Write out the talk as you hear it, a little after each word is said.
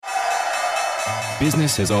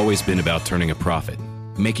Business has always been about turning a profit,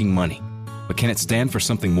 making money. But can it stand for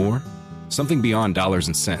something more? Something beyond dollars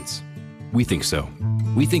and cents? We think so.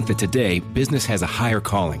 We think that today, business has a higher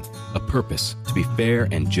calling, a purpose to be fair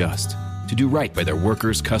and just, to do right by their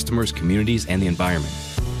workers, customers, communities, and the environment.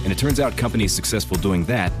 And it turns out companies successful doing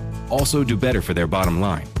that also do better for their bottom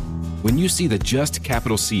line. When you see the Just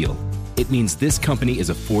Capital seal, it means this company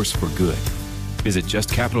is a force for good. Visit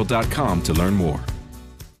justcapital.com to learn more.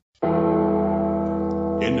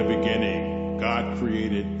 In the beginning, God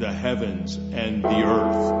created the heavens and the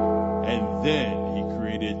earth, and then he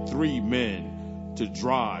created 3 men to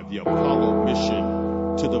drive the Apollo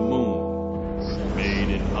mission to the moon. Made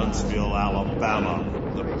in Huntsville, Alabama,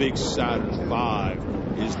 the Big Saturn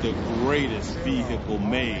V is the greatest vehicle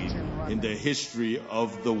made in the history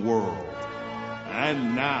of the world.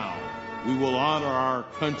 And now we will honor our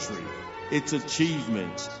country, its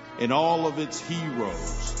achievements, and all of its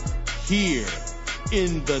heroes here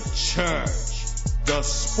in the church, the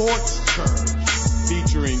Sports Church,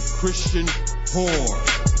 featuring Christian Horn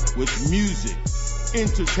with music,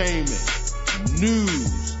 entertainment,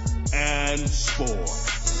 news, and sports.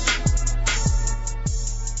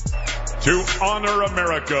 To honor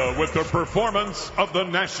America with the performance of the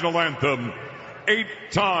national anthem,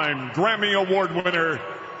 8-time Grammy Award winner,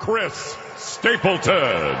 Chris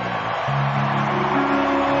Stapleton.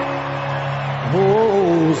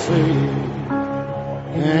 Oh, say,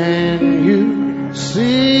 can you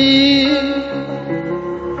see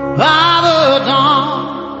by the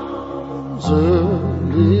dawn's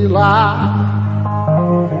early light,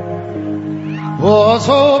 for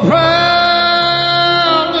so proudly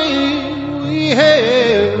we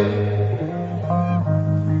hailed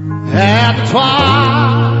at the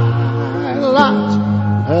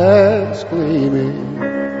twilight's gleaming,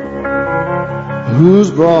 whose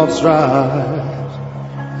broad stripes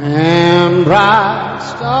and bright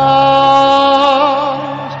stars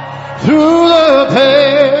through the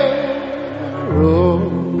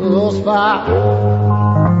perilous fight.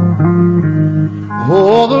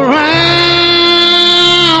 Oh, the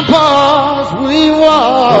ramparts we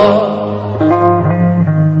walked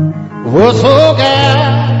were so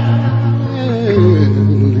gallantly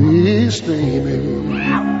streaming,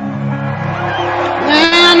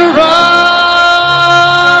 and the rockets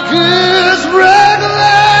regular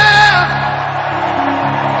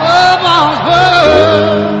upon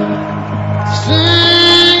bird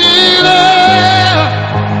singing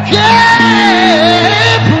gay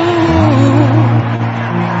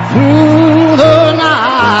through the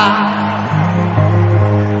night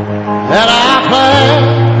that I played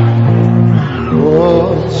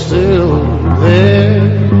was still there.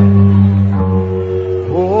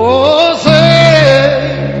 Oh, say,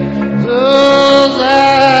 does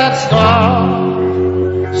that star-spangled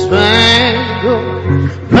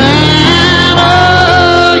banner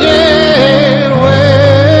yet wave?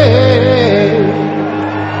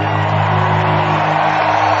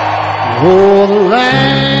 Oh, the land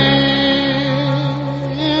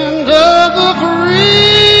of the free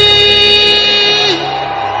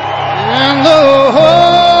and the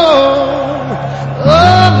home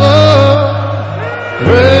of the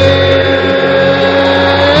brave.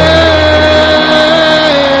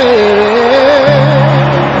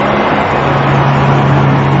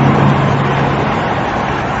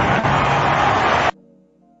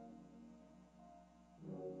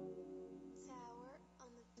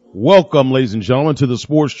 Welcome, ladies and gentlemen, to the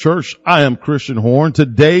Sports Church. I am Christian Horn.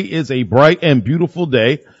 Today is a bright and beautiful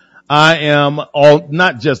day. I am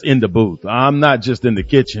not just in the booth. I'm not just in the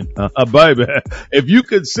kitchen. Baby, if you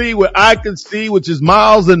could see what I can see, which is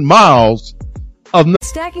miles and miles of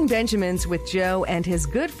Stacking Benjamins with Joe and his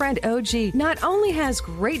good friend OG not only has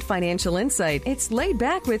great financial insight, it's laid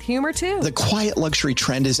back with humor too. The quiet luxury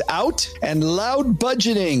trend is out and loud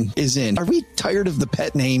budgeting is in. Are we tired of the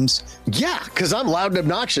pet names? Yeah, because I'm loud and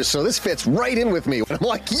obnoxious, so this fits right in with me. And I'm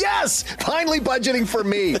like, yes, finally budgeting for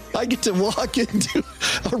me. I get to walk into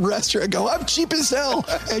a restaurant and go, I'm cheap as hell,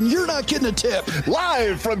 and you're not getting a tip.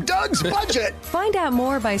 Live from Doug's Budget. Find out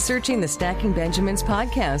more by searching the Stacking Benjamins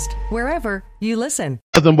podcast, wherever you listen.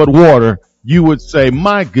 nothing but water, you would say,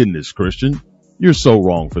 my goodness, Christian, you're so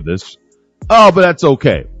wrong for this. Oh, but that's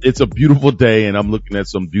okay. It's a beautiful day, and I'm looking at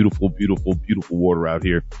some beautiful, beautiful, beautiful water out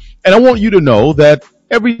here. And I want you to know that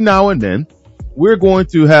every now and then, we're going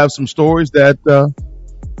to have some stories that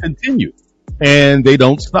continue, and they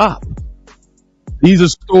don't stop. These are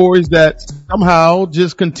stories that somehow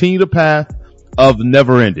just continue the path of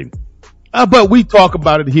never ending. But we talk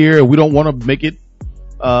about it here, and we don't want to make it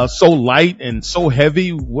so light and so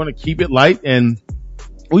heavy. We want to keep it light, and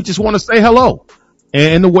we just want to say hello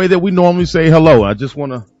and the way that we normally say hello. I just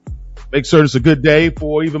want to make sure it's a good day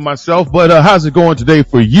for even myself. But how's it going today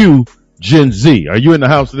for you, Gen Z? Are you in the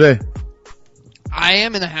house today? I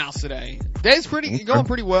am in the house today. Day's going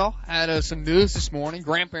pretty well. Had some news this morning.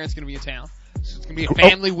 Grandparents going to be in town. So it's going to be a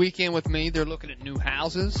family weekend with me. They're looking at new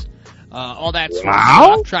houses, all that sort of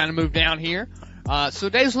stuff, trying to move down here. So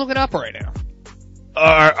day's looking up right now.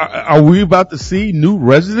 Are we about to see new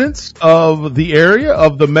residents of the area,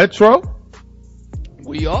 of the metro?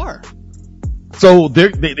 We are. So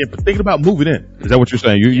they're thinking about moving in. Is that what you're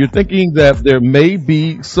saying? You're thinking that there may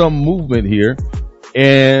be some movement here,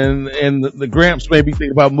 and the Gramps may be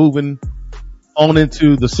thinking about moving on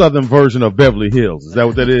into the southern version of Beverly Hills. Is that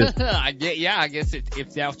what that is? I guess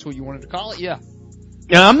if that's what you wanted to call it, yeah.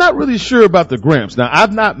 Now, I'm not really sure about the Gramps. Now,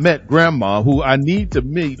 I've not met Grandma, who I need to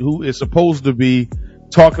meet, who is supposed to be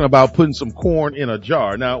talking about putting some corn in a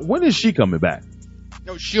jar. Now, when is she coming back?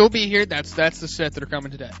 No, she'll be here. That's the set that are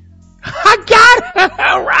coming today. I got it!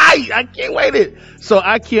 All right. I can't wait So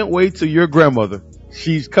I can't wait till your grandmother.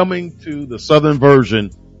 She's coming to the southern version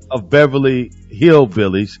of Beverly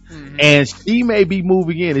Hillbillies, and she may be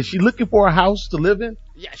moving in. Is she looking for a house to live in?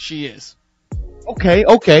 Yeah, she is.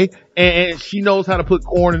 Okay. And she knows how to put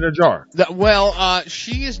corn in a jar.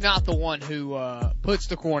 She is not the one who puts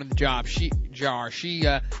the corn in the jar. She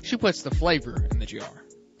puts the flavor in the jar.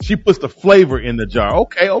 She puts the flavor in the jar.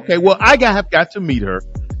 Okay. Well, I have got to meet her,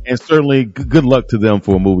 and certainly good luck to them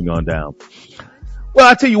for moving on down. Well,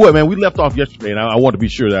 I tell you what, man, we left off yesterday, and I want to be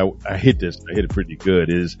sure that I hit this. I hit it pretty good.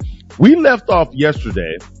 We left off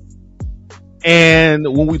yesterday, and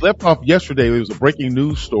when we left off yesterday, it was a breaking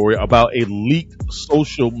news story about a leaked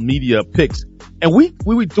social media pics, and we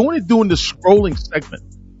were doing the scrolling segment.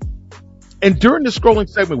 And during the scrolling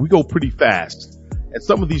segment, we go pretty fast, and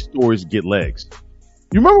some of these stories get legs.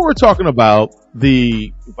 You remember we were talking about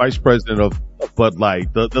the vice president of Bud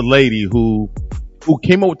Light, the lady who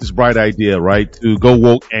came up with this bright idea, right, to go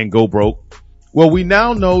woke and go broke. Well, we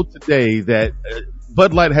now know today that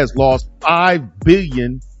Bud Light has lost $5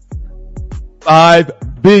 billion.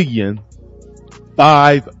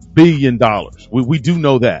 We do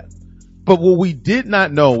know that. But what we did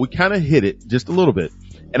not know, we kind of hit it just a little bit,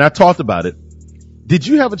 and I talked about it. Did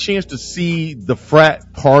you have a chance to see the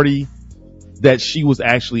frat party that she was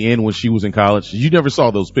actually in when she was in college? You never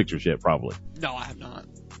saw those pictures yet, probably. No, I have not.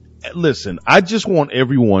 Listen, I just want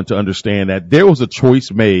everyone to understand that there was a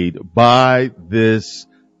choice made by this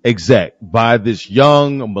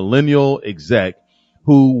young millennial exec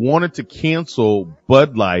who wanted to cancel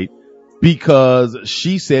Bud Light because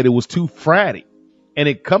she said it was too fratty. And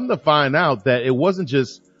it come to find out that it wasn't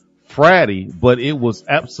just fratty, but it was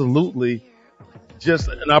absolutely just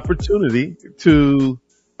an opportunity to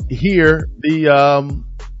hear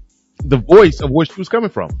the voice of where she was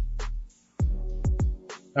coming from.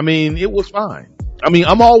 I mean, it was fine. I mean,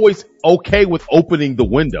 I'm always okay with opening the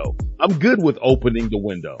window. I'm good with opening the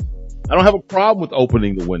window. I don't have a problem with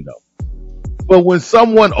opening the window. But when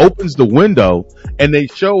someone opens the window and they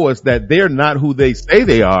show us that they're not who they say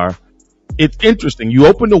they are, it's interesting. You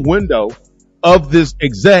open the window of this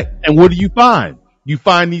exec, and what do you find? You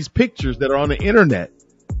find these pictures that are on the internet.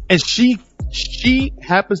 And she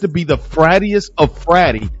happens to be the frattiest of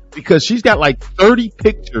fratty because she's got like 30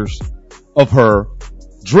 pictures of her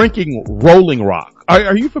drinking Rolling Rock.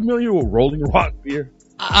 Are you familiar with Rolling Rock beer?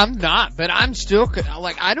 I'm not, but I'm still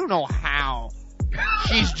I don't know how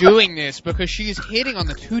she's doing this because she's hitting on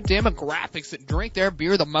the two demographics that drink their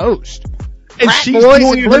beer the most. And Frat she's boys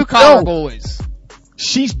doing and it blue collar herself. boys.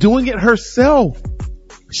 She's doing it herself.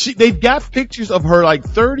 They've got pictures of her, like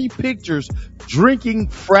 30 pictures drinking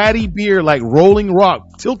fratty beer like Rolling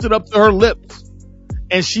Rock, tilted up to her lips.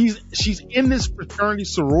 And she's in this fraternity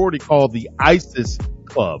sorority called the ISIS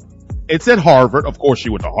Club. It's at Harvard. Of course, she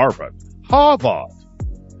went to Harvard.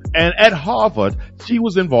 And at Harvard, she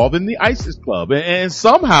was involved in the ISIS Club. And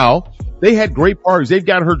somehow they had great parties. They've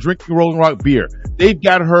got her drinking Rolling Rock beer. They've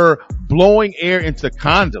got her blowing air into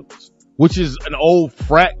condoms, which is an old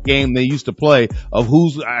frat game they used to play of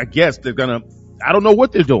who's, I guess I don't know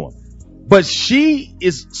what they're doing. But she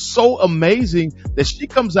is so amazing that she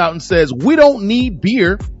comes out and says, we don't need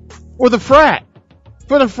beer for the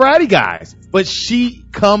fratty guys. But she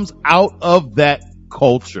comes out of that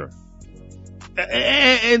culture.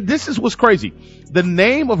 And this is what's crazy. The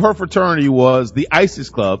name of her fraternity was the ISIS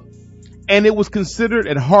Club, and it was considered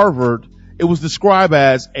at Harvard, it was described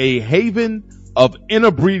as a haven of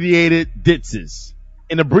inebriated ditzes.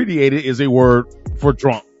 Inebriated is a word for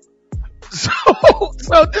drunk. So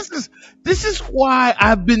this is why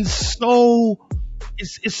I've been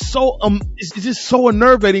it's just so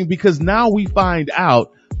unnerving, because now we find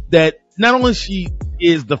out that not only she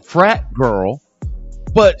is the frat girl,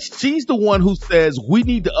 but she's the one who says we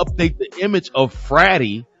need to update the image of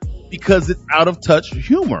fratty because it's out of touch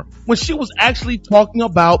humor, when she was actually talking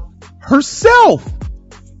about herself.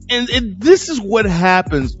 And this is what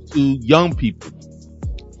happens to young people.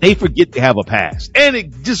 They forget they have a past. And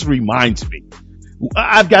it just reminds me,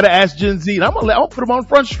 I've got to ask Gen Z, and I'll put them on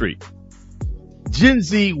Front Street. Gen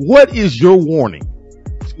Z, what is your warning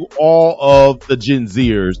to all of the Gen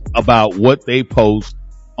Zers about what they post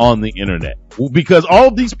on the internet? Because all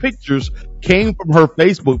of these pictures came from her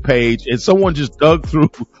Facebook page, and someone just dug through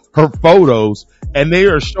her photos, and they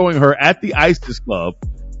are showing her at the ISIS club,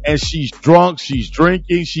 and she's drunk, she's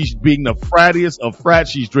drinking, she's being the frattiest of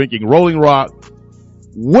frats, she's drinking Rolling Rock.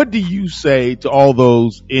 What do you say to all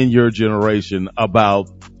those in your generation about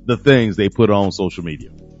the things they put on social media?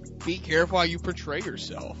 Be careful how you portray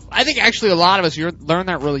yourself. I think actually a lot of us learn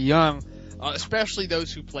that really young, especially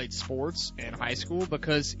those who played sports in high school,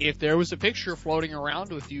 because if there was a picture floating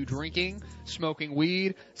around with you drinking, smoking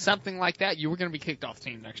weed, something like that, you were going to be kicked off the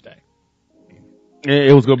team next day.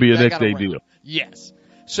 It was going to be a next day deal. Yes.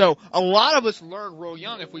 So a lot of us learned real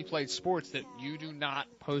young, if we played sports, that you do not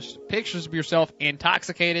post pictures of yourself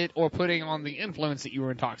intoxicated or putting on the influence that you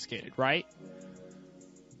were intoxicated, right?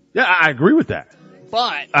 Yeah, I agree with that.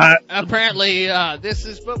 But apparently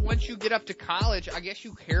but once you get up to college, I guess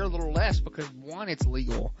you care a little less because, one, it's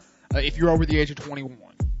legal if you're over the age of 21,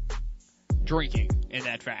 drinking in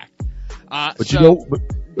that fact. But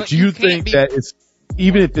do you think that it's,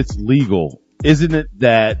 even if it's legal, isn't it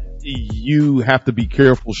that you have to be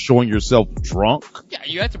careful showing yourself drunk? Yeah,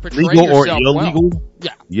 you have to portray legal yourself or illegal.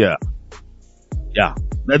 Well. Yeah.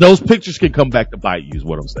 Now, those pictures can come back to bite you, is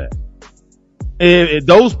what I'm saying. And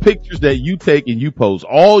those pictures that you take and you post,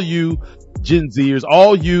 all you Gen Zers,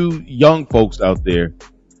 all you young folks out there,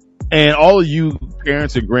 and all of you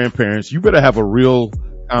parents and grandparents, you better have a real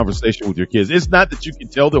conversation with your kids. It's not that you can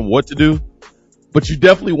tell them what to do, but you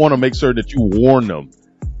definitely want to make sure that you warn them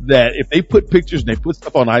that if they put pictures and they put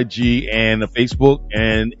stuff on IG and Facebook,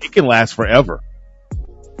 and it can last forever.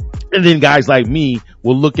 And then guys like me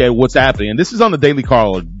will look at what's happening. And this is on the Daily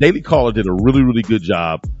Caller. Daily Caller did a really, really good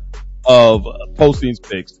job of posting these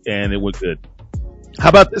pics, and it went good. How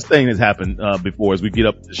about this thing that's happened before as we get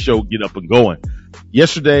up and going?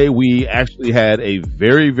 Yesterday, we actually had a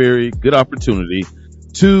very, very good opportunity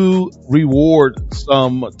to reward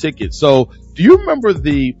some tickets. So do you remember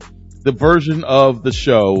the version of the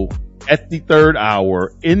show at the third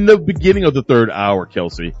hour? In the beginning of the third hour,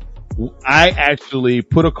 Kelsey, I actually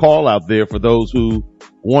put a call out there for those who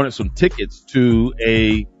wanted some tickets to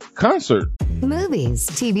a concert. Movies,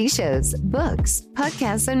 TV shows, books,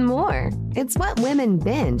 podcasts, and more. It's What Women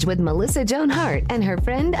Binge with Melissa Joan Hart and her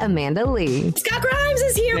friend Amanda Lee. Scott Grimes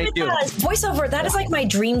is here with us. Voiceover, that is like my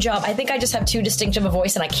dream job. I think I just have too distinct of a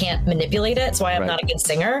voice and I can't manipulate it. That's why I'm not a good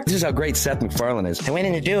singer. This is how great Seth MacFarlane is. I went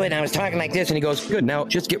in to do it and I was talking like this and he goes, good, now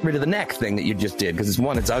just get rid of the neck thing that you just did because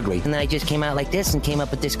it's ugly. And then I just came out like this and came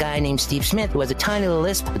up with this guy named Steve Smith who has a tiny little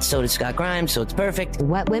lisp, but so does Scott Grimes, so it's perfect.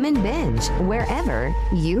 What Women Binge, wherever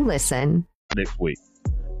you listen. Next week.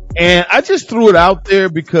 And I just threw it out there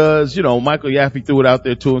because, Michael Yaffe threw it out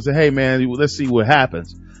there too and said, hey man, let's see what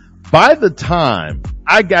happens. By the time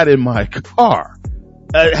I got in my car,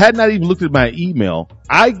 I had not even looked at my email.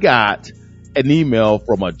 I got an email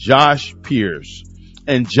from a Josh Pierce,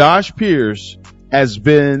 and Josh Pierce has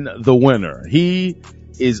been the winner.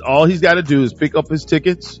 All he's got to do is pick up his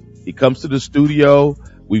tickets. He comes to the studio.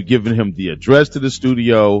 We've given him the address to the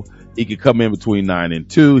studio. He can come in between 9 and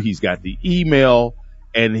 2. He's got the email,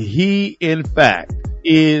 and he, in fact,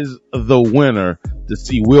 is the winner to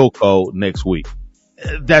see Wilco next week.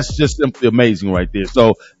 That's just simply amazing right there.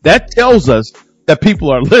 So that tells us that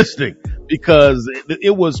people are listening, because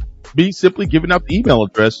it was me simply giving out the email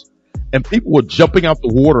address, and people were jumping out the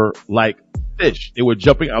water like fish. They were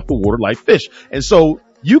jumping out the water like fish. And so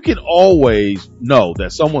you can always know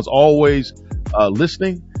that someone's always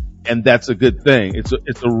listening. And that's a good thing. It's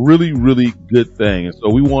a really, really good thing. And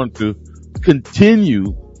so we want to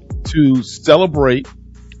continue to celebrate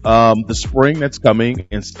the spring that's coming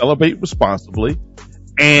and celebrate responsibly.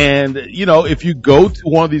 And, if you go to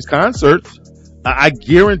one of these concerts, I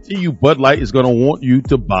guarantee you Bud Light is going to want you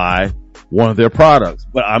to buy one of their products.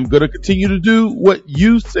 But I'm going to continue to do what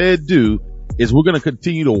you said do, is we're going to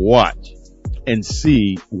continue to watch and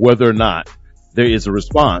see whether or not there is a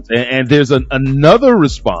response. And there's another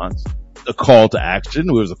response, a call to action.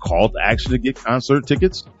 There was a call to action to get concert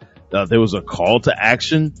tickets. There was a call to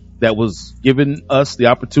action that was giving us the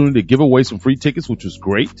opportunity to give away some free tickets, which was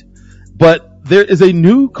great. But there is a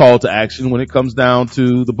new call to action when it comes down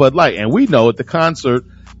to the Bud Light. And we know at the concert,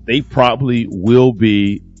 they probably will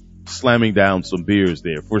be slamming down some beers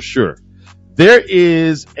there for sure. There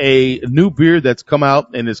is a new beer that's come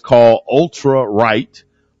out and it's called Ultra Right.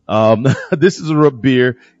 This is a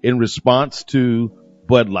beer in response to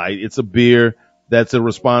Bud Light. It's a beer that's a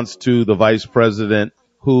response to the vice president,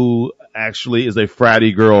 who actually is a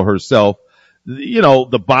fratty girl herself. You know,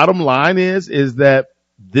 the bottom line is that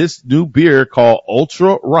this new beer called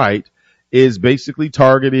Ultra Right is basically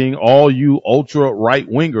targeting all you ultra right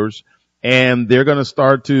wingers, and they're going to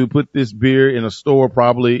start to put this beer in a store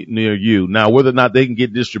probably near you. Now, whether or not they can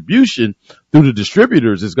get distribution through the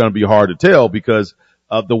distributors is going to be hard to tell, because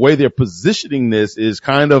the way they're positioning this is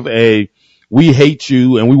kind of a, we hate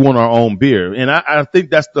you and we want our own beer. And I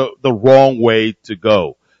think that's the wrong way to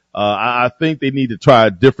go. I think they need to try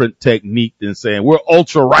a different technique than saying we're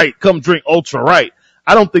ultra right. Come drink Ultra Right.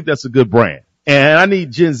 I don't think that's a good brand. And I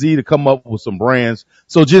need Gen Z to come up with some brands.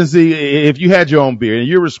 So Gen Z, if you had your own beer and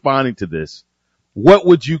you're responding to this, what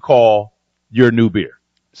would you call your new beer?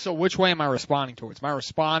 So which way am I responding towards? Am I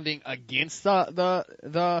responding against the?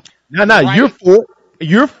 No, right?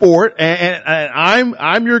 You're for it, and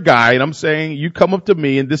I'm your guy, and I'm saying you come up to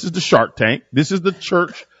me, and this is the Shark Tank. This is the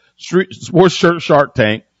Sports Church Shark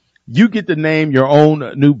Tank. You get to name your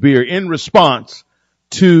own new beer in response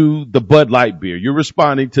to the Bud Light beer. You're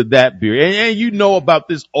responding to that beer, and you know about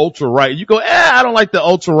this Ultra Right. You go, I don't like the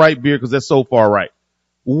Ultra Right beer because that's so far right.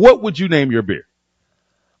 What would you name your beer?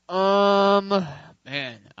 I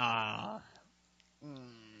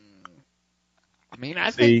mean,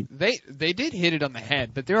 I think they did hit it on the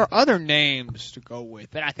head, but there are other names to go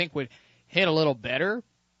with that I think would hit a little better.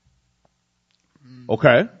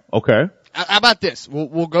 Okay. How about this?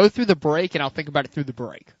 We'll go through the break, and I'll think about it through the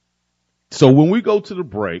break. So when we go to the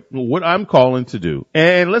break, what I'm calling to do,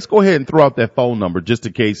 and let's go ahead and throw out that phone number just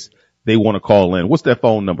in case they want to call in. What's that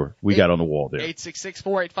phone number we got on the wall there?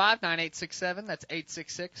 866-485-9867. That's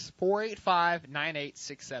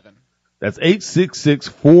 866-485-9867. That's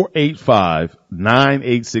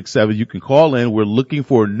 866-485-9867. You can call in. We're looking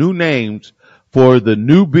for new names for the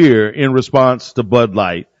new beer in response to Bud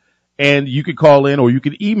Light. And you can call in, or you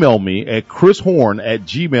can email me at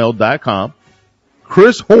chrishorn@gmail.com.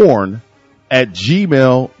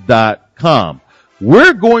 chrishorn@gmail.com.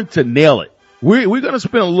 We're going to nail it. We're going to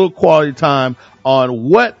spend a little quality time on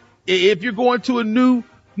what, if you're going to a new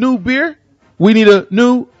beer, we need a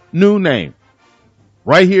new name.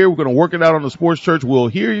 Right here, we're going to work it out on the Sports Church. We'll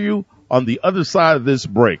hear you on the other side of this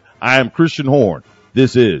break. I am Christian Horn.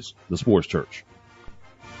 This is the Sports Church.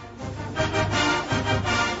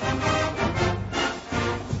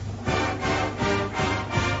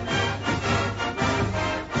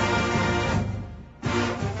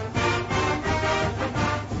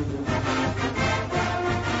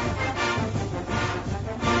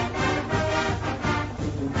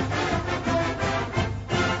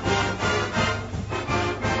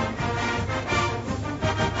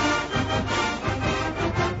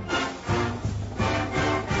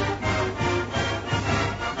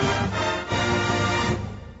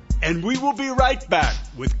 And we will be right back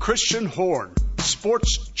with Christian Horn,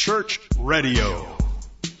 Sports Church Radio.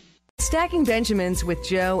 Stacking Benjamins with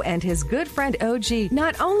Joe and his good friend OG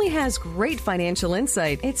not only has great financial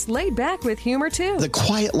insight, it's laid back with humor too. The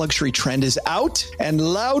quiet luxury trend is out and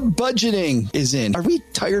loud budgeting is in. Are we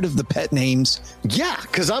tired of the pet names? Yeah,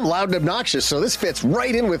 because I'm loud and obnoxious, so this fits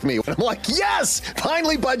right in with me. I'm like, yes,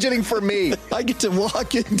 finally budgeting for me. I get to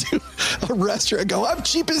walk into a restaurant and go, I'm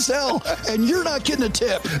cheap as hell, and you're not getting a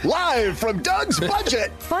tip. Live from Doug's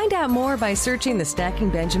Budget. Find out more by searching the Stacking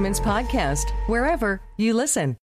Benjamins podcast, wherever you listen.